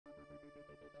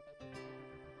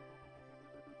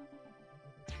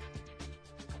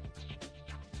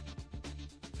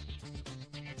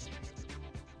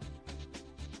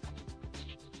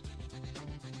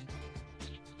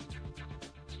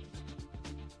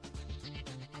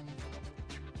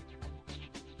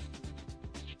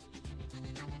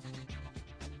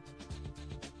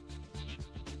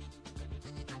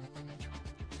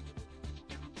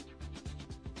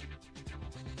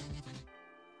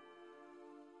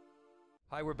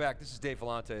Hi, we're back. This is Dave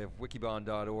Vellante of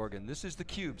wikibon.org, and this is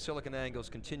theCUBE, SiliconANGLE's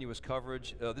continuous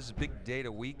coverage. This is Big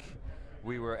Data Week.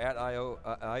 We were at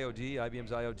IOD,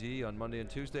 IBM's IOD on Monday and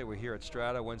Tuesday. We're here at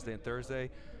Strata, Wednesday and Thursday.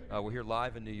 We're here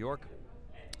live in New York.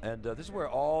 And this is where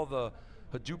all the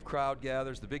Hadoop crowd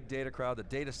gathers, the big data crowd, the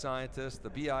data scientists, the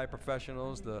BI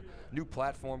professionals, the new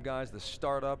platform guys, the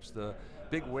startups, the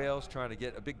big whales trying to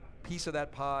get a big piece of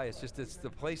that pie. It's the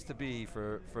place to be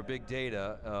for big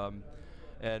data.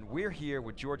 And we're here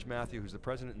with George Mathew, who's the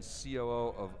president and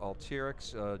COO of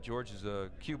Alteryx. George is a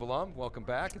CUBE alum. Welcome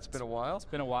back. It's been a while. It's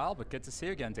been a while, but good to see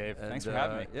you again, Dave. And thanks for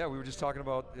having me. Yeah, we were just talking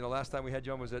about, last time we had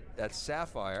you on was at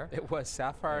SAPphire. It was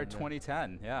SAPphire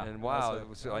 2010, yeah. And wow,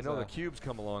 I know theCUBE's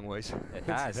come a long ways. It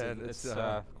has. It's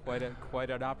quite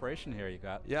an operation here you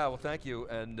got. Yeah, well, thank you.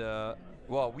 And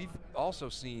well, we've also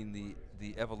seen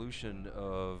the evolution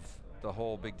of the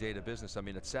whole big data business. I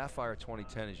mean, at SAPphire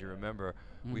 2010, as you remember,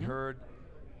 we heard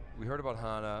about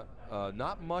HANA,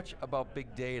 not much about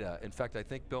big data. In fact, I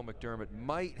think Bill McDermott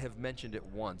might have mentioned it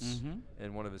once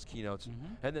in one of his keynotes.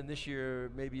 And then this year,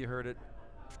 maybe you heard it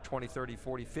 20, 30,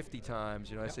 40, 50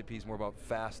 times. SAP's more about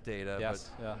fast data.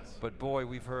 But boy,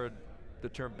 we've heard the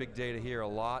term big data here a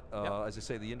lot. As I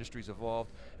say, the industry's evolved.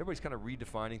 Everybody's kind of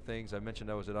redefining things. I mentioned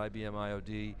I was at IBM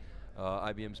IOD.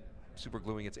 IBM's super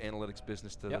gluing its analytics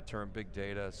business to the term big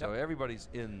data. So everybody's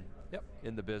in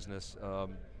the business.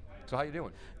 So how you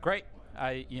doing? Great.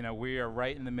 We are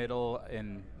right in the middle,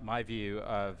 in my view,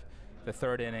 of the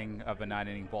third inning of a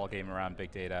 9-inning ball game around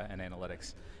big data and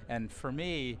analytics. And for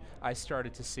me, I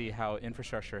started to see how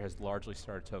infrastructure has largely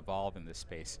started to evolve in this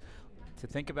space. To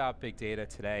think about big data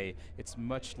today, it's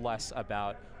much less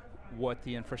about what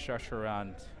the infrastructure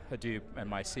around Hadoop and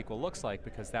MySQL looks like,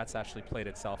 because that's actually played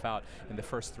itself out in the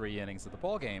first 3 innings of the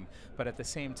ball game. But at the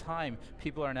same time,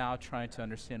 people are now trying to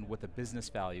understand what the business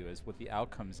value is, what the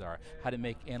outcomes are, how to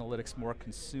make analytics more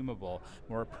consumable,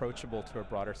 more approachable to a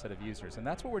broader set of users. And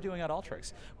that's what we're doing at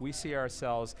Alteryx. We see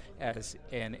ourselves as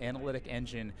an analytic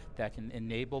engine that can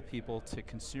enable people to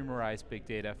consumerize big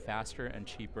data faster and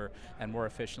cheaper and more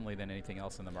efficiently than anything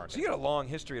else in the market. So you got a long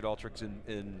history at Alteryx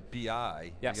in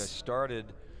BI. Yes. You guys started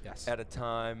at a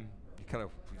time, you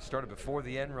started before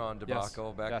the Enron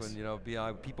debacle, back when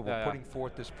BI people were putting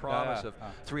forth this promise of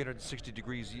 360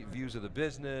 degrees views of the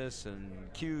business and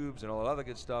cubes and all that other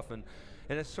good stuff, and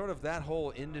it's sort of that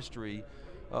whole industry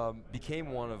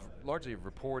became one of largely of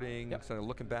reporting, sort of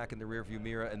looking back in the rearview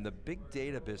mirror, and the big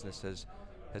data business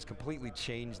has completely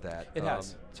changed that. It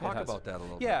has. Talk about that a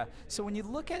little bit. Yeah, so when you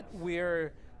look at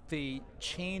where the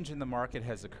change in the market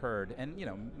has occurred, and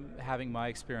having my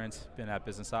experience, been at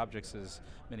Business Objects as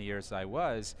many years as I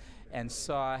was, and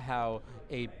saw how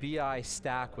a BI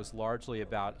stack was largely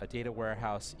about a data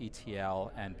warehouse,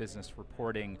 ETL, and business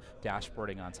reporting,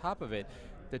 dashboarding on top of it.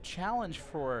 The challenge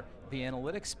for the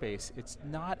analytics space, it's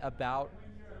not about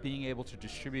being able to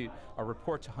distribute a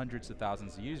report to hundreds of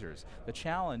thousands of users. The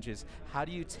challenge is, how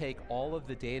do you take all of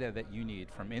the data that you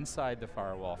need from inside the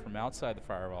firewall, from outside the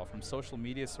firewall, from social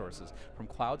media sources, from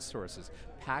cloud sources,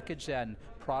 package that and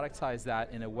productize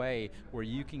that in a way where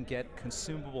you can get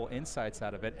consumable insights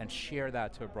out of it and share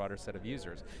that to a broader set of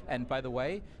users. And by the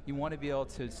way, you want to be able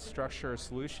to structure a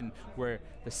solution where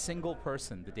the single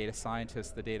person, the data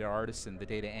scientist, the data artisan, the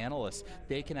data analyst,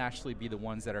 they can actually be the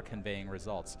ones that are conveying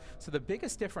results. So the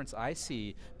biggest difference I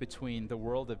see between the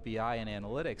world of BI and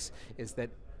analytics is that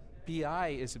BI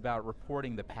is about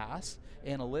reporting the past.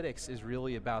 Analytics is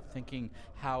really about thinking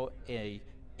how a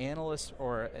analyst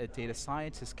or a data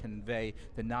scientist convey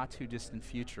the not too distant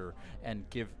future and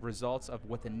give results of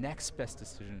what the next best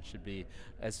decision should be,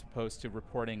 as opposed to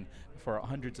reporting for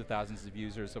hundreds of thousands of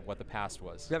users of what the past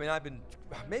was. Yeah, I mean, I've been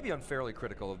maybe unfairly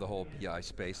critical of the whole BI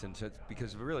space, and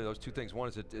because really those two things. One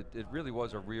is it really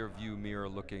was a rear view mirror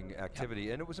looking activity,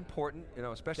 and it was important,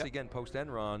 especially again post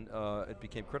Enron, it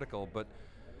became critical, but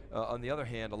on the other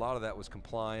hand, a lot of that was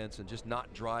compliance and just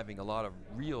not driving a lot of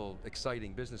real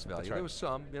exciting business value. There was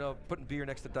some, putting beer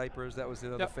next to diapers, that was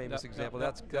the famous example.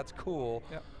 That's cool,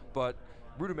 but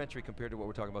rudimentary compared to what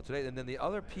we're talking about today. And then the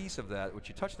other piece of that, which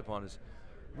you touched upon, is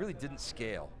really didn't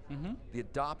scale. The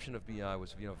adoption of BI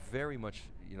was very much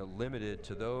limited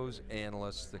to those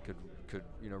analysts that could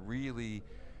really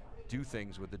do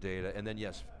things with the data, and then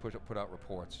yes, put out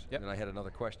reports. And I had another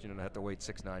question, and I had to wait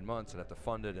 6-9 months, and I had to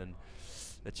fund it, and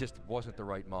it just wasn't the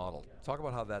right model. Talk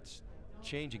about how that's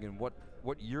changing and what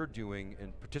you're doing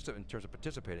in terms of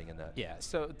participating in that. Yeah,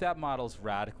 so that model's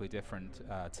radically different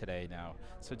today now.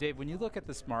 So Dave, when you look at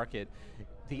this market,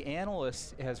 the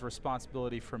analyst has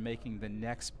responsibility for making the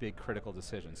next big critical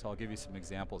decision. So I'll give you some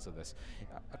examples of this.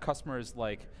 Customers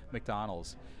like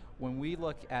McDonald's, when we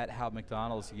look at how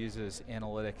McDonald's uses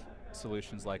analytic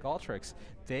solutions like Alteryx,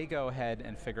 they go ahead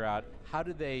and figure out how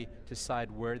do they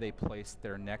decide where they place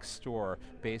their next store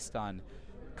based on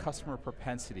customer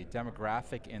propensity,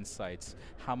 demographic insights,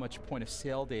 how much point of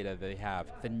sale data they have,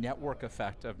 the network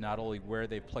effect of not only where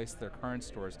they place their current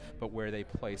stores, but where they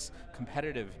place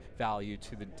competitive value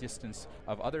to the distance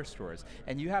of other stores.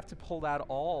 And you have to pull that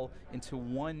all into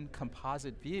one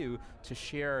composite view to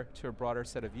share to a broader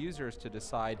set of users to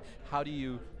decide how do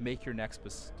you make your next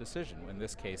decision, in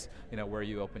this case, where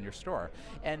you open your store.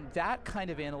 And that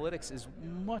kind of analytics is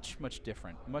much, much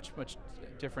different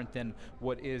than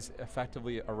what is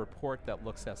effectively a report that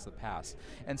looks at the past.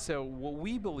 And so what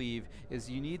we believe is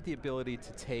you need the ability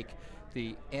to take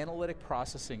the analytic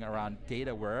processing around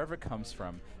data wherever it comes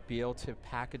from, be able to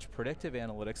package predictive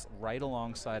analytics right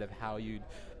alongside of how you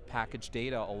package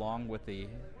data along with the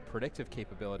predictive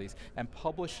capabilities, and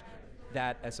publish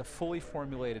that as a fully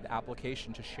formulated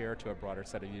application to share to a broader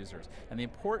set of users. And the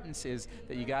importance is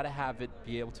that you got to have it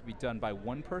be able to be done by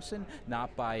one person,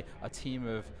 not by a team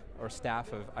of or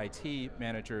staff of IT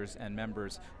managers and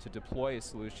members to deploy a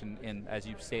solution in, as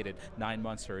you've stated, 9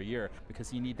 months or a year,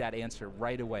 because you need that answer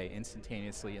right away,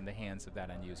 instantaneously in the hands of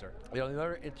that end user.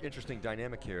 Another interesting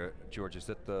dynamic here, George, is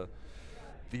that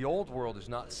the old world is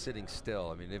not sitting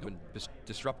still. I mean, they've been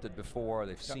disrupted before,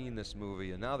 they've seen this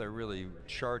movie, and now they're really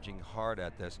charging hard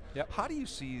at this. How do you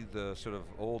see the sort of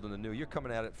old and the new? You're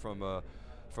coming at it from a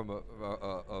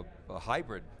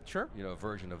hybrid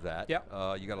version of that.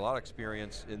 You got a lot of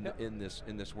experience in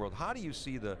this world. How do you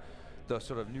see the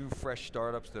sort of new fresh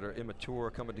startups that are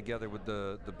immature coming together with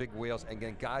the big whales, and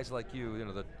again, guys like you,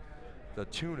 the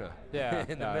tuna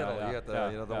in the middle. You got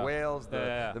the whales,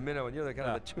 the minnow, and you're the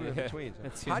kind of the tuna in between.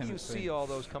 So how do you see all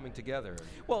those coming together?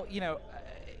 Well,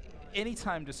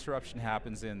 anytime disruption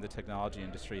happens in the technology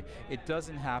industry, it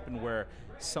doesn't happen where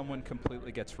someone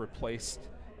completely gets replaced.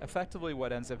 Effectively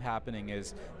what ends up happening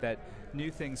is that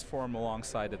new things form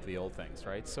alongside of the old things,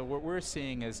 right? So what we're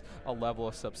seeing is a level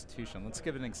of substitution. Let's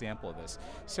give an example of this.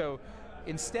 So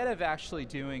instead of actually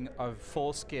doing a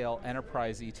full-scale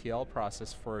enterprise ETL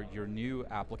process for your new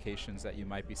applications that you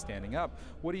might be standing up,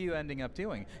 what are you ending up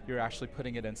doing? You're actually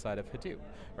putting it inside of Hadoop,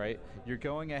 right? You're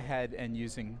going ahead and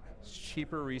using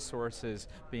cheaper resources,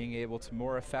 being able to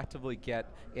more effectively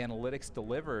get analytics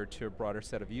delivered to a broader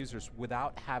set of users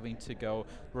without having to go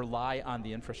rely on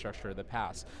the infrastructure of the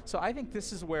past. So I think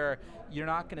this is where you're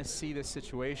not going to see the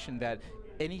situation that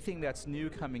anything that's new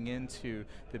coming into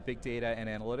the big data and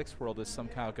analytics world is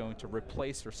somehow going to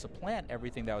replace or supplant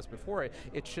everything that was before it.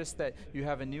 It's just that you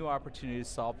have a new opportunity to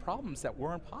solve problems that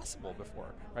weren't possible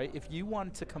before, right? If you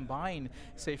wanted to combine,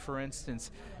 say for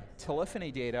instance,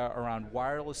 telephony data around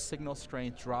wireless signal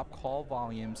strength, drop call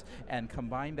volumes, and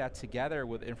combine that together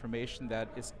with information that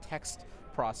is text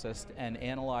processed and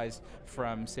analyzed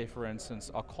from, say for instance,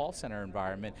 a call center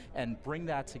environment, and bring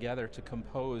that together to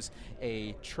compose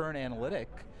a churn analytic,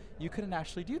 you couldn't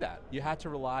actually do that. You had to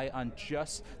rely on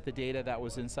just the data that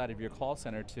was inside of your call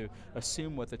center to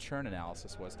assume what the churn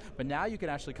analysis was. But now you can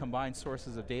actually combine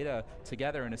sources of data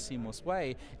together in a seamless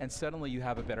way, and suddenly you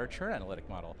have a better churn analytic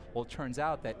model. Well, it turns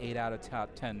out that 8 out of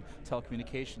top 10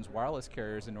 telecommunications wireless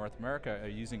carriers in North America are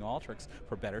using Alteryx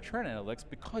for better churn analytics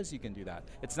because you can do that.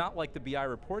 It's not like the BI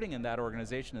reporting in that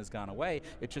organization has gone away,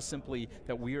 it's just simply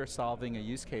that we are solving a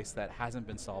use case that hasn't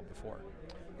been solved before.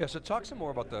 Yeah, so talk some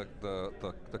more about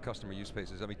the customer use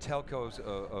cases. I mean, telco's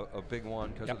a big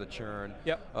one because of the churn.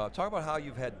 Talk about how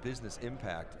you've had business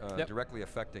impact directly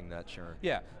affecting that churn.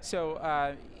 Yeah,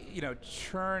 so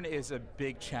churn is a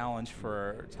big challenge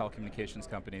for telecommunications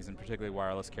companies, and particularly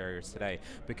wireless carriers today,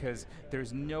 because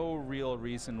there's no real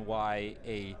reason why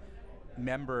a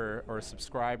member or a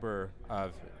subscriber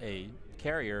of a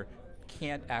carrier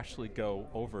can't actually go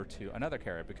over to another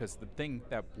carrier, because the thing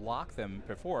that blocked them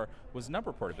before was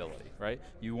number portability, right?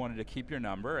 You wanted to keep your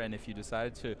number, and if you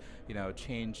decided to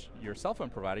change your cell phone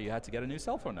provider, you had to get a new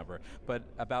cell phone number. But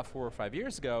about 4 or 5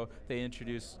 years ago, they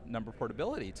introduced number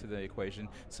portability to the equation,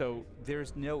 so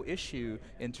there's no issue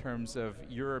in terms of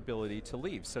your ability to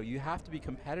leave. So you have to be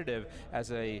competitive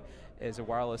as a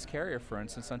wireless carrier, for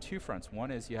instance, on 2 fronts.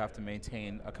 One is you have to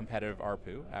maintain a competitive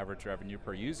ARPU, average revenue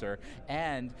per user,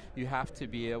 and you have to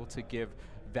be able to give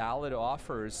valid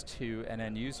offers to an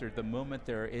end user the moment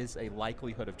there is a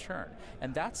likelihood of churn.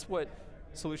 And that's what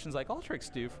solutions like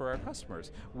Alteryx do for our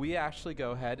customers. We actually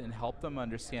go ahead and help them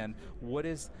understand what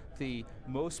is the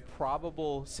most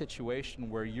probable situation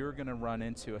where you're going to run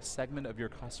into a segment of your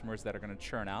customers that are going to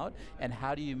churn out, and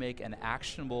how do you make an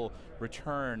actionable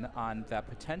return on that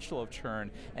potential of churn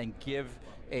and give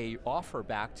a offer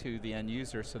back to the end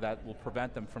user so that will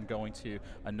prevent them from going to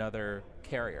another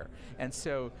carrier. And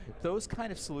so those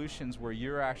kind of solutions where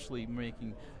you're actually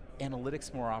making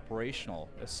analytics more operational,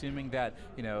 assuming that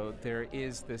there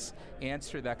is this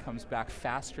answer that comes back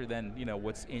faster than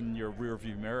what's in your rear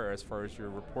view mirror as far as your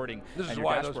reporting and your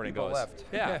dashboarding goes. Left.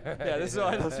 Yeah, this is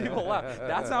why those people left.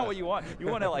 That's not what you want. You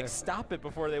want to like stop it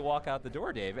before they walk out the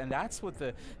door, Dave. And that's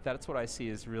what I see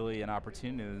is really an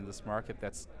opportunity in this market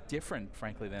that's different,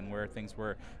 frankly, than where things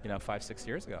were 5, 6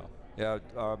 years ago. Yeah,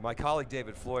 my colleague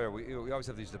David Floyer, we always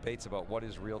have these debates about what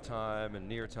is real time and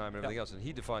near time and everything else, and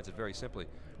he defines it very simply.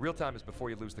 Real time is before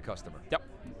you lose the customer. Yep,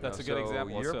 that's a good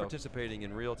example. You're participating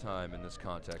in real time in this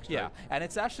context. Yeah, right? and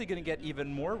it's actually going to get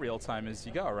even more real time as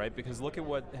you go, right? Because look at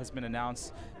what has been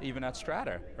announced even at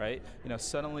Strata, right?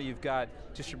 Suddenly you've got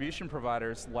distribution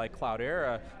providers like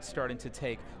Cloudera starting to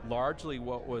take largely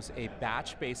what was a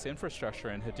batch-based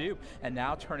infrastructure in Hadoop and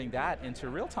now turning that into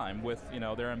real time with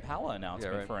their Impala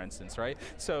announcement, for instance, right?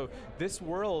 So this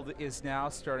world is now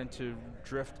starting to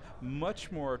drift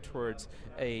much more towards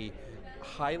a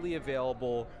highly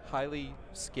available, highly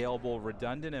scalable,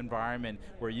 redundant environment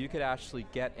where you could actually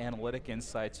get analytic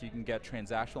insights, you can get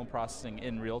transactional processing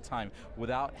in real time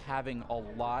without having a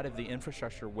lot of the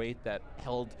infrastructure weight that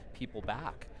held people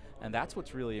back. And that's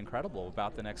what's really incredible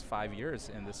about the next 5 years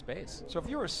in this space. So if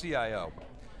you're a CIO,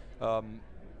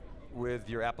 with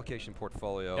your application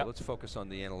portfolio, let's focus on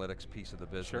the analytics piece of the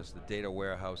business, the data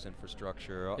warehouse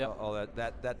infrastructure, all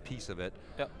that piece of it.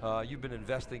 You've been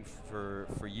investing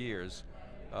for years.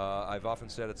 I've often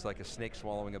said it's like a snake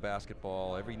swallowing a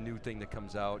basketball. Every new thing that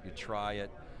comes out, you try it,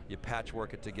 you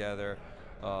patchwork it together,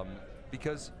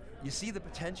 because you see the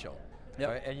potential.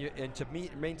 Right? And to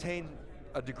maintain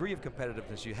a degree of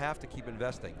competitiveness, you have to keep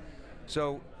investing.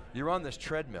 So you're on this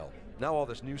treadmill. Now all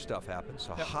this new stuff happens.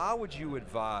 So how would you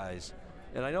advise?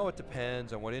 And I know it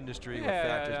depends on what industry, what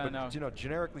factors, but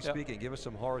generically speaking, give us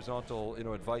some horizontal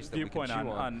vice that we can chew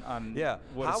on.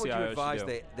 What how would you CIO advise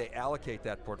they allocate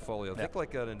that portfolio? Think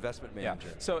like an investment manager.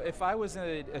 So if I was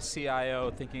a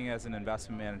CIO thinking as an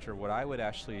investment manager, what I would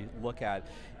actually look at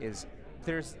is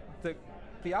there's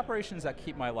the operations that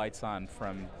keep my lights on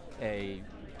from a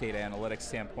data analytics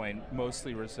standpoint,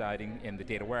 mostly residing in the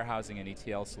data warehousing and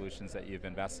ETL solutions that you've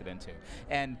invested into.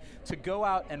 And to go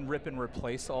out and rip and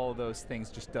replace all of those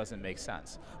things just doesn't make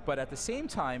sense. But at the same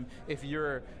time, if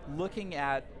you're looking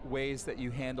at ways that you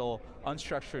handle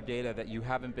unstructured data that you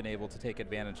haven't been able to take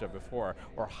advantage of before,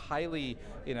 or highly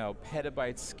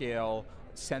petabyte scale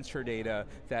sensor data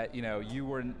that you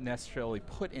weren't necessarily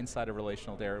put inside a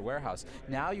relational data warehouse.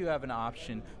 Now you have an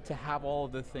option to have all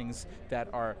of the things that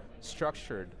are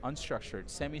structured, unstructured,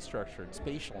 semi-structured,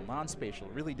 spatial, non-spatial,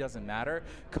 it really doesn't matter,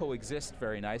 coexist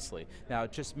very nicely. Now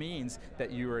it just means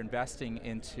that you are investing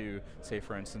into, say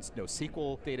for instance,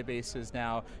 NoSQL databases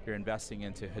now, you're investing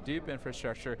into Hadoop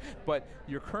infrastructure, but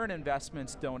your current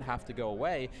investments don't have to go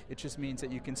away, it just means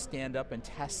that you can stand up and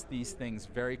test these things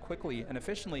very quickly and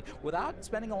efficiently without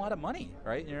spending a lot of money,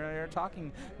 right? You're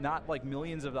talking not like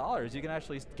millions of dollars, you can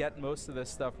actually get most of this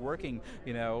stuff working,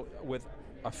 with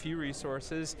a few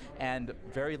resources and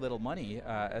very little money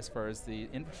as far as the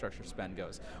infrastructure spend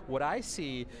goes. What I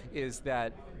see is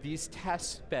that these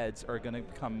test beds are going to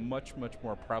become much, much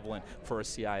more prevalent for a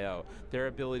CIO. Their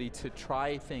ability to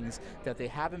try things that they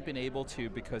haven't been able to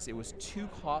because it was too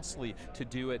costly to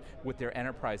do it with their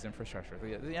enterprise infrastructure.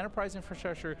 The enterprise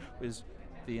infrastructure is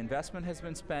the investment has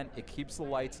been spent, it keeps the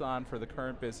lights on for the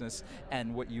current business,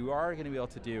 and what you are going to be able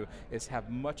to do is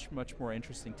have much, much more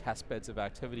interesting test beds of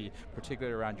activity,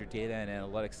 particularly around your data and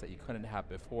analytics that you couldn't have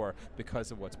before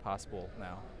because of what's possible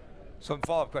now. Some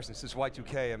follow-up questions. Since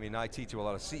Y2K, I mean, IT to a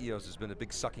lot of CEOs has been a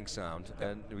big sucking sound,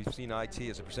 and we've seen IT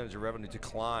as a percentage of revenue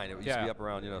decline. It used to be up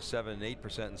around 7,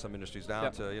 8% in some industries,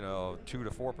 down to 2 to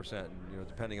 4%,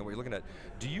 depending on what you're looking at.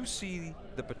 Do you see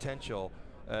the potential?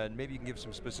 And maybe you can give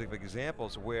some specific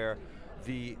examples where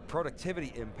the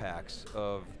productivity impacts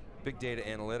of big data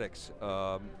analytics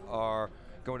are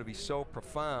going to be so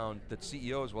profound that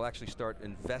CEOs will actually start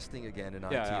investing again in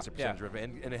IT as a percentage of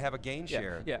revenue and have a gain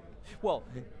share. Well,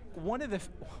 one of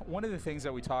the things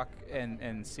that we talk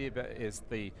and see about is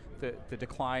the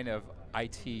decline of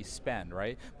IT spend,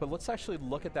 right? But let's actually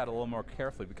look at that a little more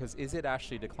carefully, because is it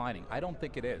actually declining? I don't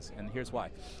think it is, and here's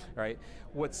why, right?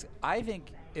 What's I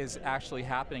think is actually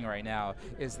happening right now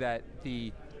is that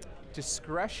the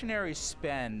discretionary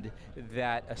spend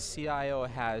that a CIO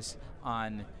has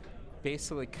on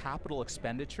basically capital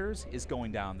expenditures is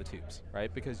going down the tubes,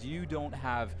 right? Because you don't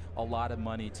have a lot of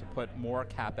money to put more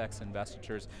CapEx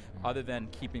investitures other than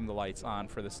keeping the lights on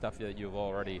for the stuff that you've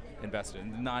already invested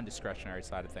in, the non-discretionary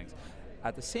side of things.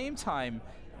 At the same time,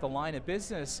 the line of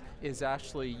business is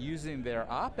actually using their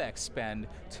OpEx spend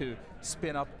to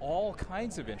spin up all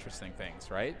kinds of interesting things,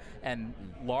 right? And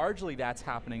largely that's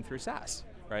happening through SaaS,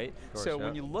 right? Course, so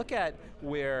when you look at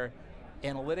where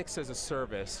analytics as a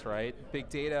service, right? Big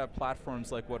data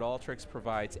platforms like what Alteryx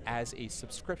provides as a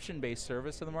subscription-based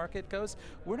service to the market goes,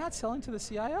 we're not selling to the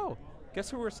CIO.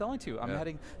 Guess who we're selling to?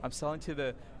 I'm selling to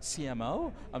the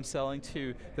CMO, I'm selling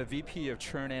to the VP of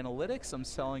Churn Analytics, I'm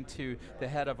selling to the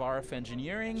head of RF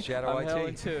Engineering, Shadow I'm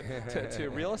IT. selling to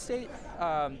real estate,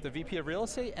 the VP of Real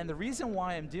Estate, and the reason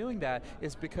why I'm doing that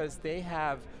is because they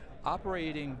have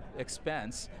operating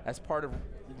expense as part of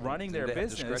running their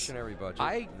business. Discretionary budget.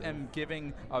 I am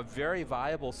giving a very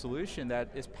viable solution that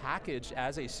is packaged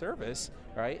as a service,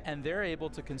 right? And they're able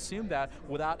to consume that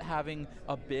without having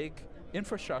a big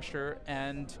infrastructure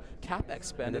and CapEx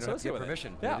spend associated with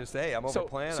permission. it. They just say, I'm over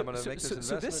plan, I'm going to make this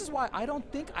investment. So this is why I don't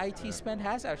think IT spend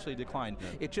has actually declined.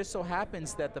 It just so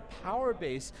happens that the power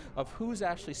base of who's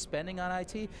actually spending on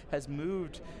IT has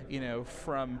moved,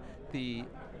 from the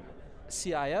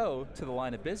CIO to the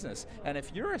line of business. And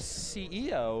if you're a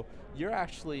CEO, you're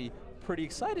actually pretty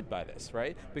excited by this,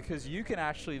 right? Because you can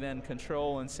actually then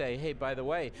control and say, hey, by the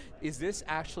way, is this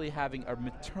actually having a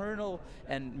maternal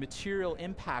and material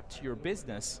impact to your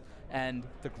business and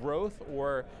the growth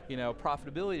or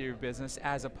profitability of your business,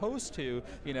 as opposed to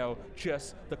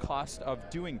just the cost of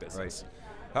doing business. Right.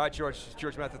 All right,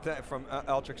 George Mathew from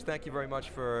Alteryx, thank you very much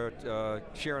for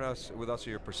sharing with us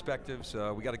your perspectives.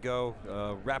 We got to go.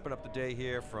 Wrapping up the day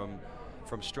here from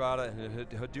Strata and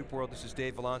Hadoop World. This is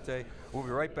Dave Vellante. We'll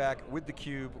be right back with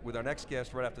theCUBE with our next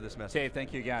guest right after this message. Dave,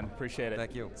 thank you again. Appreciate it.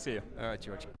 Thank you. See you. All right,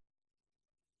 George.